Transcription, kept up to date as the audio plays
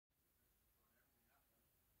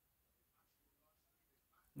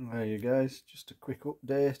There you guys, just a quick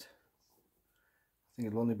update. I think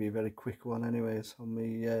it'll only be a very quick one anyways on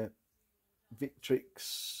the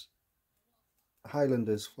Victrix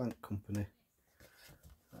Highlanders Flank company.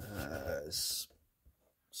 It's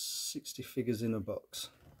 60 figures in a box.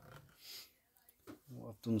 What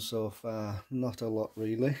I've done so far, not a lot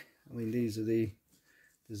really. I mean, these are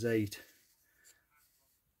there's 8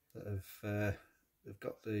 that have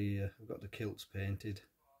got the kilts painted,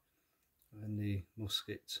 and the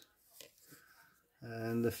muskets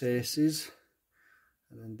and the faces,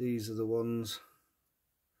 and then these are the ones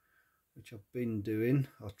which I've been doing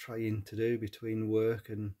or trying to do between work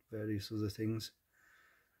and various other things.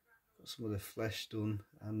 Got some of the flesh done,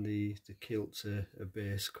 and the kilts are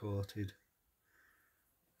base coated.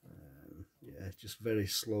 Yeah, just very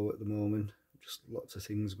slow at the moment, just lots of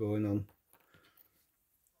things going on,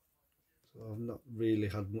 so I've not really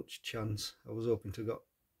had much chance. I was hoping to got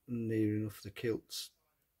near enough the kilts,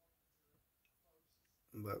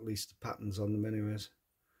 but at least the patterns on them anyways.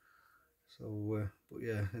 So but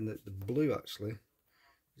yeah, and the blue actually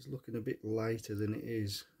is looking a bit lighter than it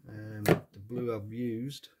is. The blue I've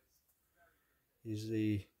used is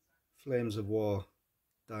the Flames of War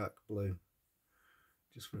dark blue,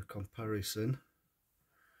 just for a comparison.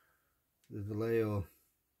 The Vallejo,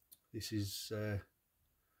 this is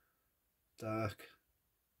dark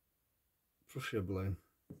Prussia blue.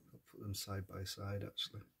 I'll put them side by side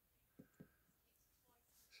actually.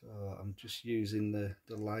 So I'm just using the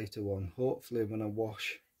lighter one. Hopefully when I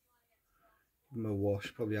wash, give them a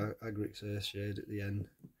wash, probably Agrix Earthshade at the end,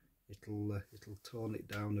 it'll tone it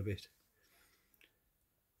down a bit.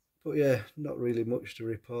 But yeah, not really much to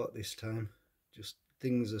report this time. Just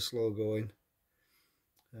things are slow going.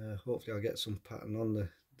 Hopefully I'll get some pattern on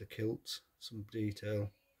the kilts, some detail,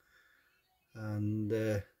 and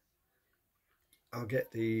I'll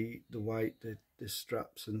get the white, the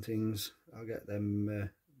straps and things, I'll get them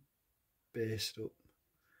based up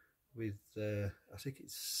with I think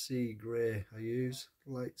it's sea grey I use,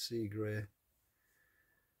 light sea grey.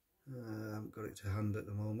 I haven't got it to hand at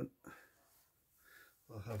the moment.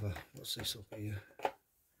 I'll have a, what's this up here?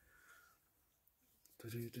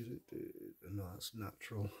 No, that's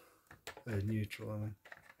natural, neutral I mean.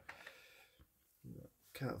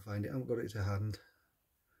 Can't find it, I haven't got it to hand.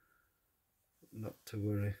 Not to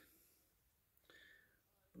worry.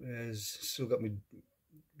 There's still got my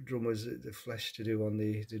drummers, the flesh to do on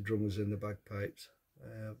the drummers and the bagpipes.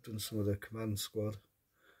 I've done some of the command squad.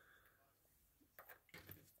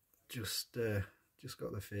 Just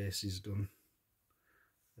got the faces done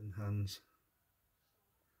and hands,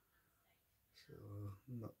 so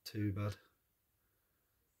not too bad.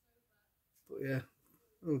 But yeah,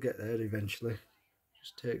 we'll get there eventually.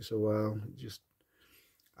 Just takes a while.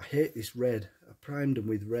 I hate this red. I primed them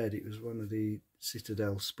with red. It was one of the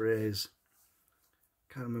Citadel sprays.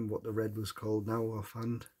 Can't remember what the red was called now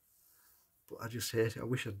offhand, but I just hate it. I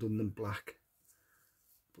wish I'd done them black.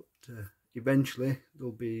 But eventually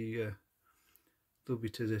they'll be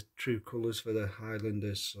to the true colours for the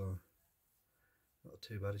Highlanders, so not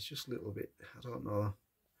too bad. It's just a little bit, I don't know,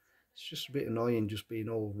 it's just a bit annoying just being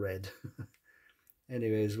all red.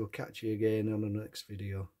 Anyways, we'll catch you again on the next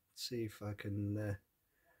video. See if I can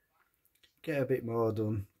get a bit more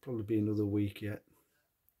done. Probably be another week yet.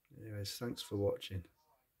 Anyways, thanks for watching.